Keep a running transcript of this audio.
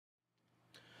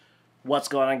What's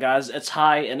going on, guys? It's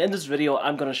Hi, and in this video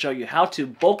I'm going to show you how to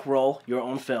bulk roll your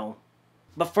own film.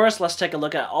 But first, let's take a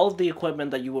look at all of the equipment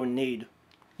that you will need.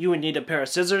 You will need a pair of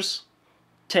scissors,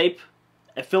 tape,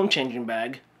 a film changing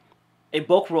bag, a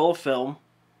bulk roll of film,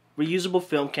 reusable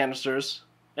film canisters,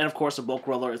 and of course a bulk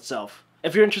roller itself.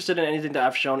 If you're interested in anything that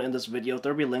I've shown in this video,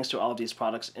 there will be links to all of these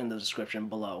products in the description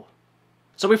below.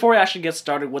 So before we actually get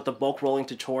started with the bulk rolling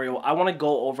tutorial, I want to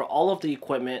go over all of the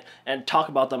equipment and talk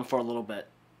about them for a little bit.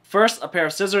 First, a pair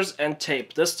of scissors and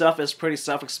tape. This stuff is pretty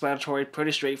self-explanatory,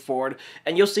 pretty straightforward,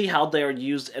 and you'll see how they are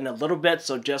used in a little bit,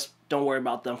 so just don't worry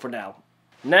about them for now.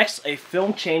 Next, a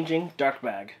film-changing dark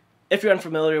bag. If you're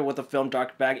unfamiliar with a film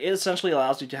dark bag, it essentially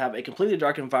allows you to have a completely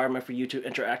dark environment for you to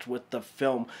interact with the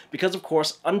film, because of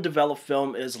course, undeveloped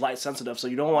film is light sensitive, so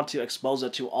you don't want to expose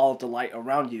it to all of the light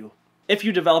around you. If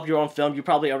you develop your own film, you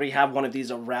probably already have one of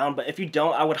these around, but if you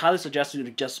don't, I would highly suggest you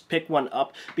to just pick one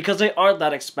up because they aren't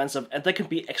that expensive and they can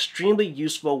be extremely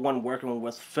useful when working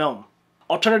with film.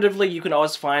 Alternatively, you can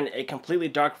always find a completely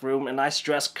dark room, and I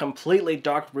stress completely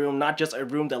dark room, not just a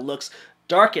room that looks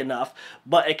dark enough,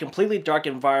 but a completely dark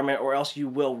environment, or else you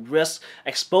will risk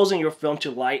exposing your film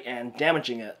to light and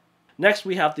damaging it. Next,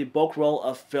 we have the bulk roll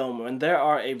of film, and there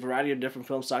are a variety of different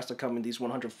film stocks that come in these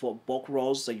 100-foot bulk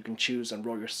rolls that you can choose and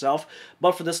roll yourself,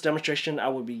 but for this demonstration I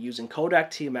will be using Kodak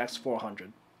T-Max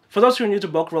 400. For those who are new to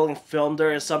bulk rolling film,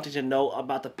 there is something to know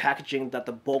about the packaging that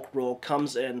the bulk roll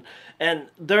comes in, and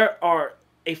there are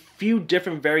a few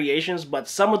different variations, but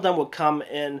some of them will come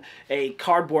in a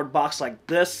cardboard box like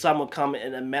this, some will come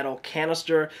in a metal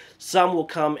canister, some will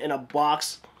come in a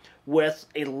box with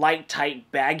a light tight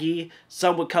baggie,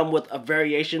 some would come with a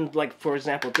variation, like for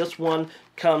example this one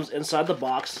comes inside the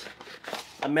box,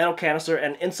 a metal canister,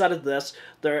 and inside of this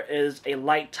there is a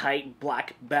light tight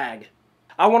black bag.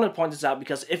 I want to point this out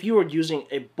because if you are using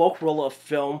a bulk roll of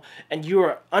film and you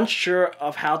are unsure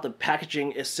of how the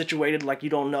packaging is situated, like you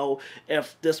don't know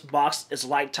if this box is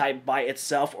light tight by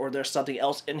itself or there's something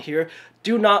else in here,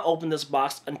 do not open this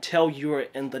box until you are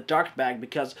in the dark bag,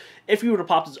 because if you were to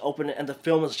pop this open and the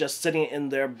film is just sitting in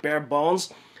there bare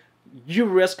bones, you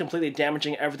risk completely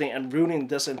damaging everything and ruining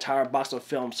this entire box of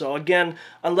film. So again,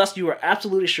 unless you are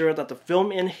absolutely sure that the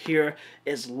film in here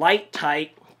is light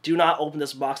tight, do not open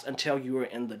this box until you are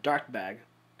in the dark bag.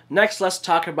 Next, let's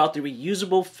talk about the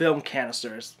reusable film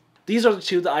canisters. These are the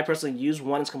two that I personally use.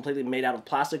 One is completely made out of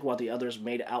plastic while the other is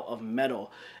made out of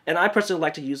metal. And I personally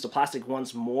like to use the plastic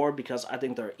ones more because I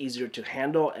think they're easier to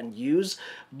handle and use,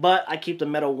 but I keep the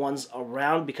metal ones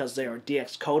around because they are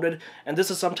DX coated, and this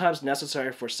is sometimes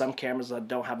necessary for some cameras that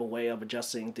don't have a way of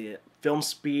adjusting the film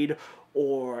speed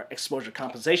or exposure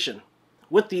compensation.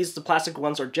 With these, the plastic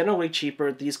ones are generally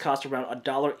cheaper. These cost around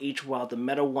 $1 each, while the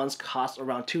metal ones cost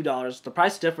around $2. The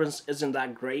price difference isn't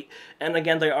that great, and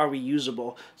again, they are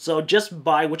reusable, so just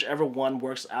buy whichever one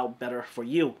works out better for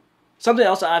you. Something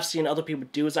else that I've seen other people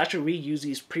do is actually reuse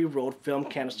these pre-rolled film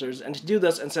canisters, and to do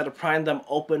this, instead of prying them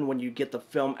open when you get the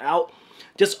film out,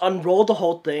 just unroll the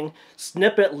whole thing,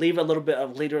 snip it, leave a little bit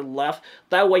of leader left.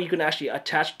 That way you can actually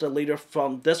attach the leader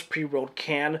from this pre-rolled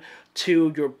can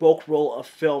to your bulk roll of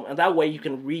film, and that way you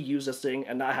can reuse this thing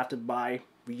and not have to buy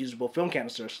reusable film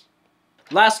canisters.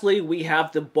 Lastly, we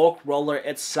have the bulk roller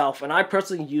itself, and I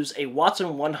personally use a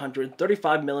Watson 100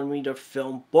 35mm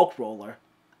film bulk roller.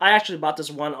 I actually bought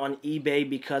this one on eBay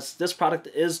because this product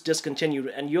is discontinued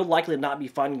and you'll likely not be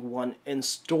finding one in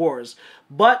stores,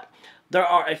 but there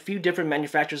are a few different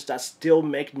manufacturers that still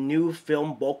make new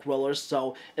film bulk rollers,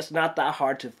 so it's not that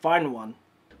hard to find one.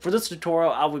 For this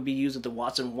tutorial, I would be using the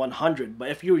Watson 100,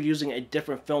 but if you're using a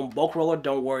different film bulk roller,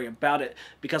 don't worry about it,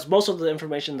 because most of the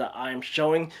information that I am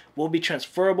showing will be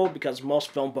transferable because most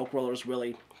film bulk rollers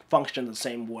really function the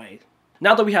same way.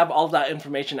 Now that we have all of that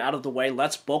information out of the way,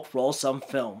 let's bulk roll some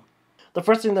film. The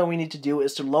first thing that we need to do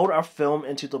is to load our film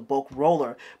into the bulk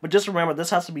roller, but just remember this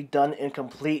has to be done in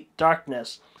complete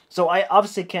darkness. So I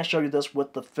obviously can't show you this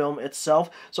with the film itself,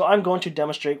 so I'm going to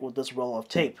demonstrate with this roll of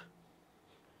tape.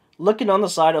 Looking on the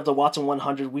side of the Watson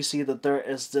 100, we see that there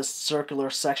is this circular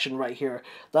section right here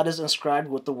that is inscribed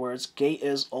with the words "Gate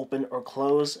is open or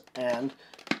closed," and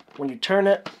when you turn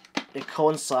it, it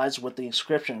coincides with the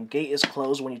inscription. Gate is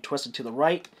closed when you twist it to the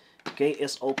right, gate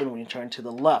is open when you turn to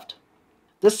the left.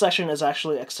 This section is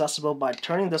actually accessible by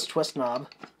turning this twist knob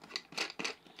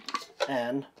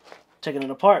and taking it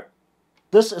apart.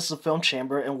 This is the film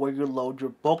chamber and where you load your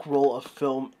bulk roll of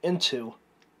film into.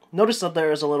 Notice that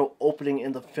there is a little opening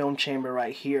in the film chamber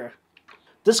right here.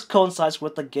 This coincides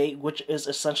with the gate, which is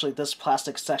essentially this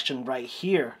plastic section right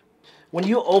here. When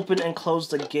you open and close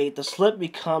the gate, the slit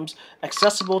becomes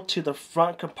accessible to the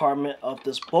front compartment of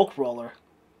this bulk roller.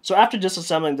 So after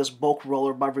disassembling this bulk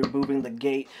roller by removing the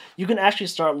gate, you can actually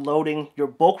start loading your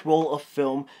bulk roll of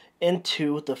film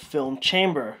into the film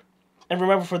chamber. And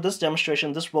remember, for this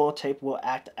demonstration, this roll of tape will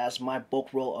act as my bulk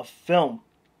roll of film.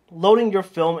 Loading your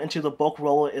film into the bulk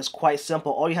roller is quite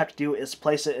simple. All you have to do is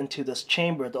place it into this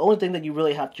chamber. The only thing that you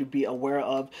really have to be aware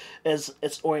of is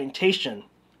its orientation.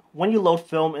 When you load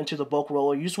film into the bulk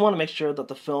roller, you just want to make sure that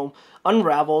the film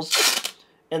unravels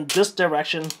in this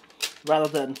direction rather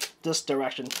than this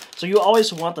direction. So you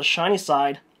always want the shiny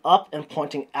side up and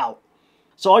pointing out.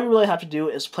 So all you really have to do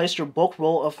is place your bulk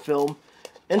roll of film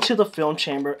into the film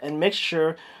chamber and make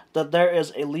sure that there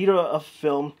is a liter of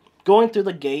film going through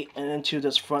the gate and into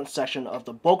this front section of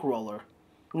the bulk roller.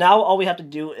 Now all we have to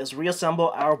do is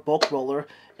reassemble our bulk roller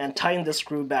and tighten this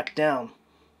screw back down.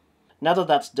 Now that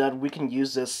that's done, we can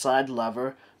use this side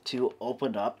lever to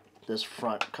open up this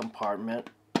front compartment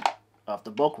of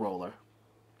the bulk roller.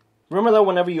 Remember that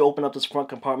whenever you open up this front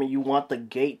compartment, you want the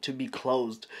gate to be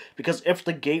closed. Because if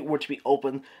the gate were to be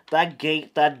open,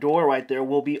 that door right there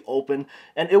will be open,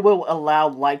 and it will allow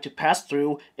light to pass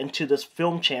through into this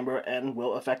film chamber and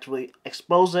will effectively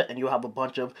expose it, and you'll have a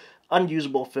bunch of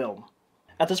unusable film.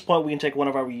 At this point, we can take one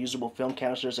of our reusable film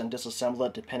canisters and disassemble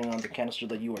it depending on the canister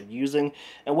that you are using,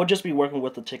 and we'll just be working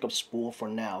with the take-up spool for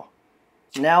now.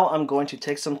 Now I'm going to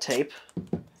take some tape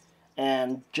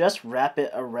and just wrap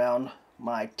it around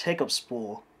my take-up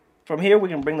spool. From here we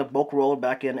can bring the bulk roller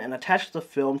back in and attach the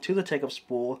film to the take-up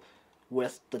spool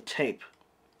with the tape.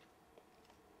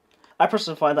 I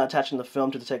personally find that attaching the film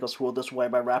to the take-up spool this way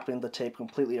by wrapping the tape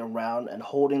completely around and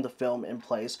holding the film in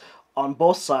place on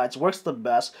both sides works the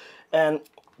best, and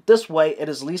this way it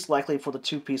is least likely for the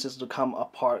two pieces to come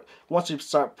apart once you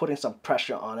start putting some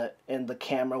pressure on it in the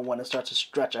camera when it starts to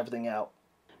stretch everything out.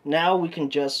 Now we can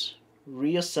just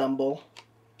reassemble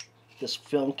this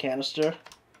film canister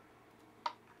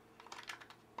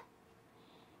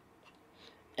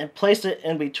and place it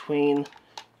in between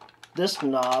this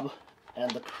knob and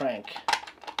the crank.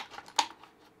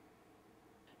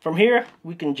 From here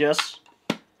we can just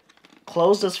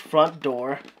close this front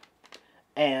door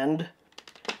and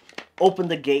open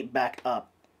the gate back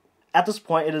up. At this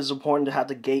point it is important to have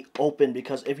the gate open,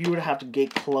 because if you were to have the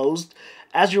gate closed,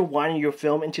 as you're winding your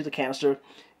film into the canister,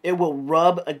 it will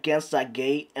rub against that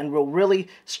gate and will really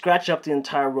scratch up the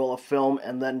entire roll of film,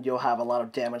 and then you'll have a lot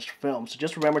of damaged film. So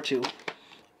just remember to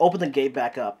open the gate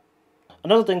back up.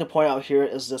 Another thing to point out here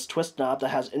is this twist knob that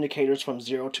has indicators from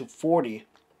 0 to 40.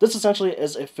 This essentially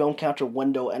is a film counter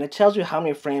window, and it tells you how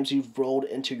many frames you've rolled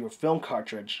into your film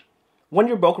cartridge. When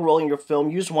you're bulk rolling your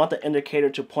film, you just want the indicator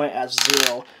to point at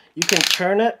 0. You can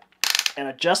turn it and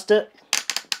adjust it,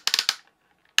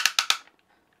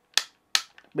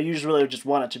 but you just really just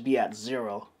want it to be at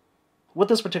 0. With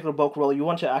this particular bulk roll, you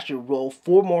want to actually roll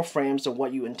 4 more frames of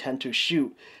what you intend to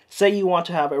shoot. Say you want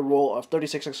to have a roll of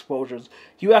 36 exposures,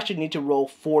 you actually need to roll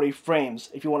 40 frames.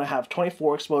 If you want to have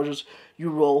 24 exposures, you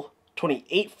roll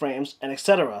 28 frames, and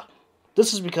etc.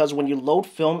 This is because when you load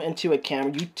film into a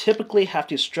camera, you typically have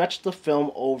to stretch the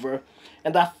film over,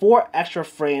 and that 4 extra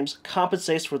frames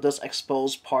compensates for this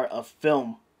exposed part of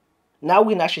film. Now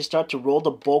we can actually start to roll the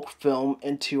bulk film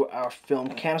into our film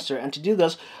canister, and to do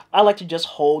this, I like to just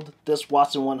hold this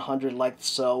Watson 100 like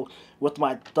so, with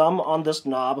my thumb on this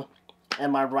knob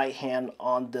and my right hand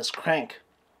on this crank.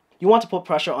 You want to put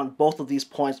pressure on both of these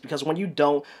points, because when you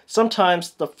don't,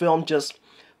 sometimes the film just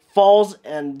falls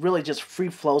and really just free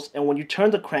flows, and when you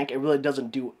turn the crank, it really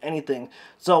doesn't do anything.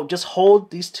 So just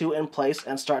hold these two in place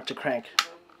and start to crank.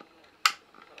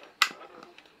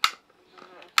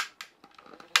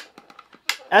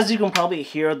 As you can probably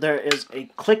hear, there is a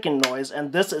clicking noise,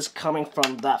 and this is coming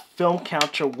from that film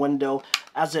counter window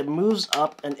as it moves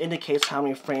up and indicates how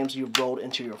many frames you've rolled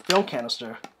into your film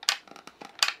canister.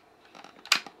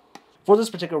 For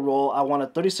this particular roll, I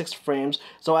wanted 36 frames,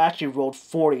 so I actually rolled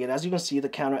 40, and as you can see, the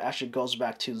counter actually goes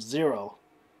back to 0.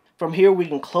 From here, we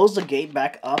can close the gate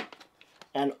back up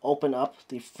and open up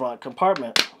the front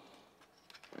compartment.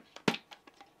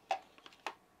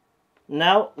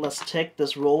 Now, let's take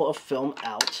this roll of film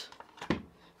out,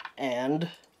 and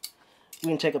we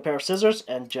can take a pair of scissors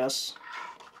and just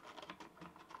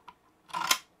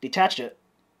detach it.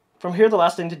 From here, the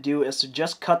last thing to do is to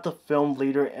just cut the film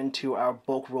leader into our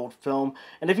bulk rolled film,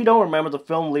 and if you don't remember, the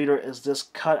film leader is this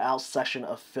cut out section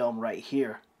of film right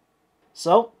here.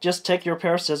 So, just take your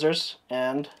pair of scissors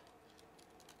and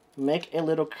make a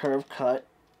little curve cut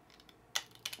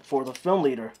for the film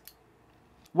leader.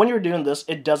 When you're doing this,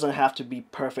 it doesn't have to be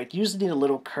perfect. You just need a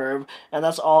little curve, and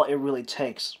that's all it really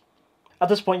takes. At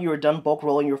this point, you are done bulk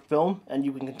rolling your film, and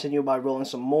you can continue by rolling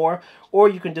some more, or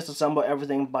you can disassemble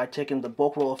everything by taking the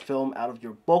bulk roll of film out of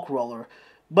your bulk roller,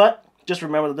 But just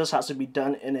remember that this has to be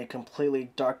done in a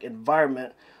completely dark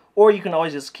environment, or you can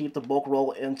always just keep the bulk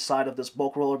roll inside of this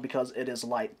bulk roller because it is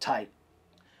light tight.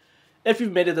 If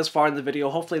you've made it this far in the video,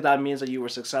 hopefully that means that you were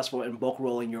successful in bulk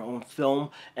rolling your own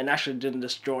film and actually didn't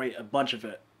destroy a bunch of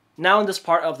it. Now in this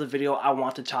part of the video, I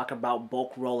want to talk about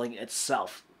bulk rolling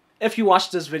itself. If you watch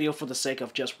this video for the sake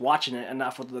of just watching it and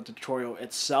not for the tutorial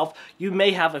itself, you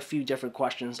may have a few different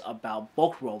questions about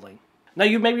bulk rolling. Now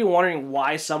you may be wondering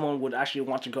why someone would actually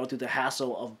want to go through the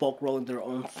hassle of bulk rolling their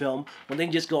own film when they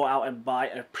can just go out and buy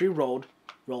a pre-rolled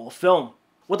roll of film.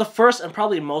 Well, the first and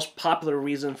probably most popular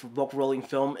reason for bulk rolling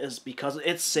film is because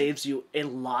it saves you a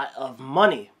lot of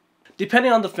money.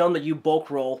 Depending on the film that you bulk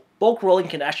rolling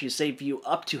can actually save you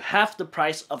up to half the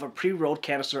price of a pre-rolled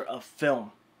canister of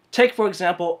film. Take, for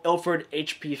example, Ilford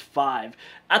HP5.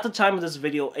 At the time of this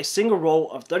video, a single roll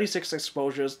of 36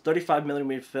 exposures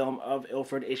 35mm film of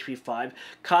Ilford HP5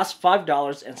 costs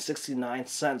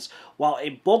 $5.69, while a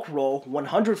bulk roll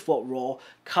 100-foot roll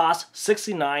costs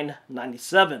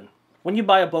 $69.97. When you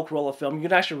buy a bulk roll of film, you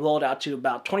can actually roll it out to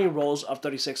about 20 rolls of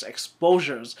 36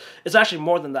 exposures. It's actually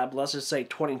more than that, but let's just say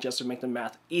 20 just to make the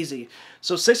math easy.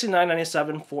 So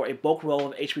 $69.97 for a bulk roll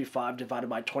of HP5 divided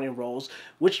by 20 rolls,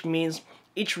 which means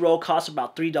each roll costs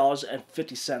about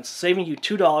 $3.50, saving you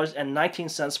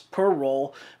 $2.19 per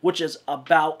roll, which is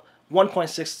about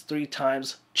 1.63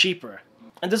 times cheaper.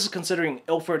 And this is considering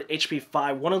Ilford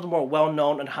HP5, one of the more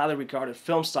well-known and highly regarded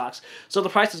film stocks, so the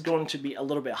price is going to be a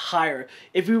little bit higher.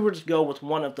 If we were to go with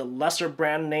one of the lesser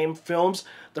brand name films,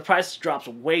 the price drops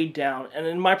way down, and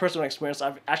in my personal experience,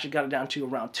 I've actually got it down to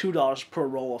around $2 per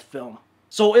roll of film.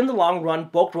 So in the long run,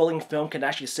 bulk rolling film can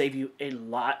actually save you a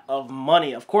lot of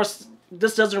money. Of course,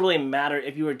 this doesn't really matter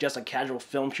if you were just a casual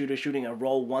film shooter shooting a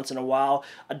roll once in a while.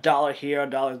 $1 here,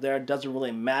 $1 there, doesn't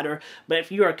really matter. But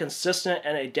if you are consistent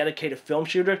and a dedicated film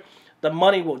shooter, the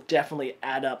money will definitely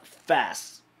add up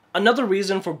fast. Another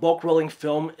reason for bulk rolling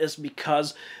film is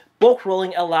because bulk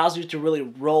rolling allows you to really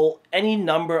roll any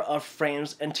number of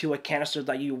frames into a canister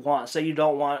that you want. Say you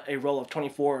don't want a roll of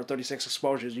 24 or 36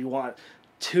 exposures, you want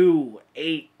 2,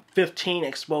 8, 15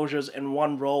 exposures in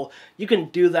one roll. You can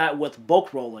do that with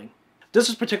bulk rolling. This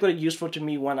is particularly useful to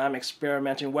me when I'm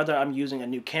experimenting, whether I'm using a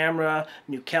new camera,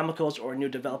 new chemicals, or a new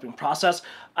developing process.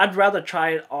 I'd rather try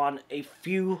it on a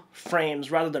few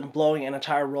frames rather than blowing an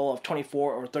entire roll of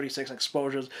 24 or 36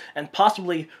 exposures and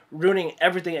possibly ruining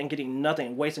everything and getting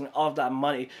nothing, wasting all of that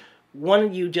money.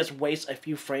 When you just waste a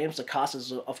few frames, the cost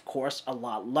is, of course, a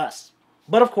lot less.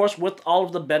 But of course, with all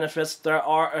of the benefits, there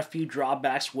are a few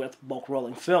drawbacks with bulk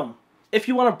rolling film. If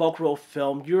you want to bulk roll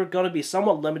film, you're going to be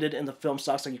somewhat limited in the film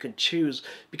stocks that you can choose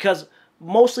because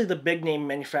mostly the big name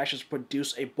manufacturers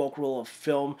produce a bulk roll of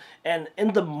film, and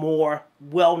in the more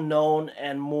well-known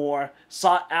and more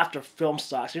sought-after film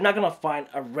stocks, you're not going to find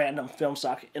a random film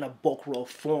stock in a bulk roll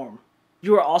form.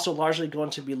 You are also largely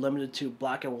going to be limited to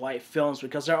black and white films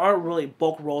because there aren't really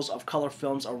bulk rolls of color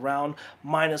films around,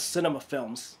 minus cinema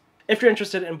films. If you're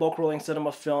interested in bulk rolling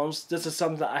cinema films, this is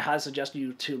something that I highly suggest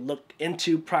you to look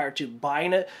into prior to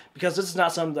buying it, because this is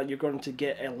not something that you're going to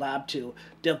get a lab to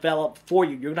develop for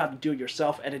you. You're going to have to do it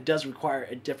yourself, and it does require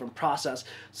a different process.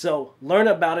 So learn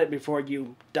about it before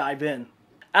you dive in.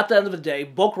 At the end of the day,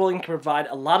 bulk rolling can provide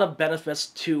a lot of benefits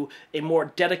to a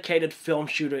more dedicated film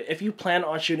shooter. If you plan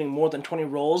on shooting more than 20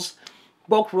 rolls,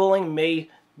 bulk rolling may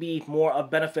be more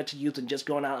of benefit to you than just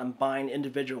going out and buying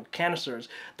individual canisters.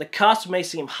 The cost may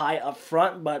seem high up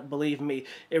front, but believe me,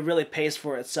 it really pays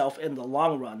for itself in the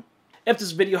long run. If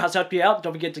this video has helped you out,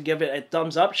 don't forget to give it a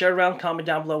thumbs up, share it around, comment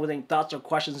down below with any thoughts or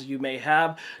questions you may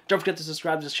have. Don't forget to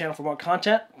subscribe to this channel for more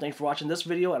content. Thanks for watching this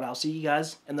video, and I'll see you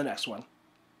guys in the next one.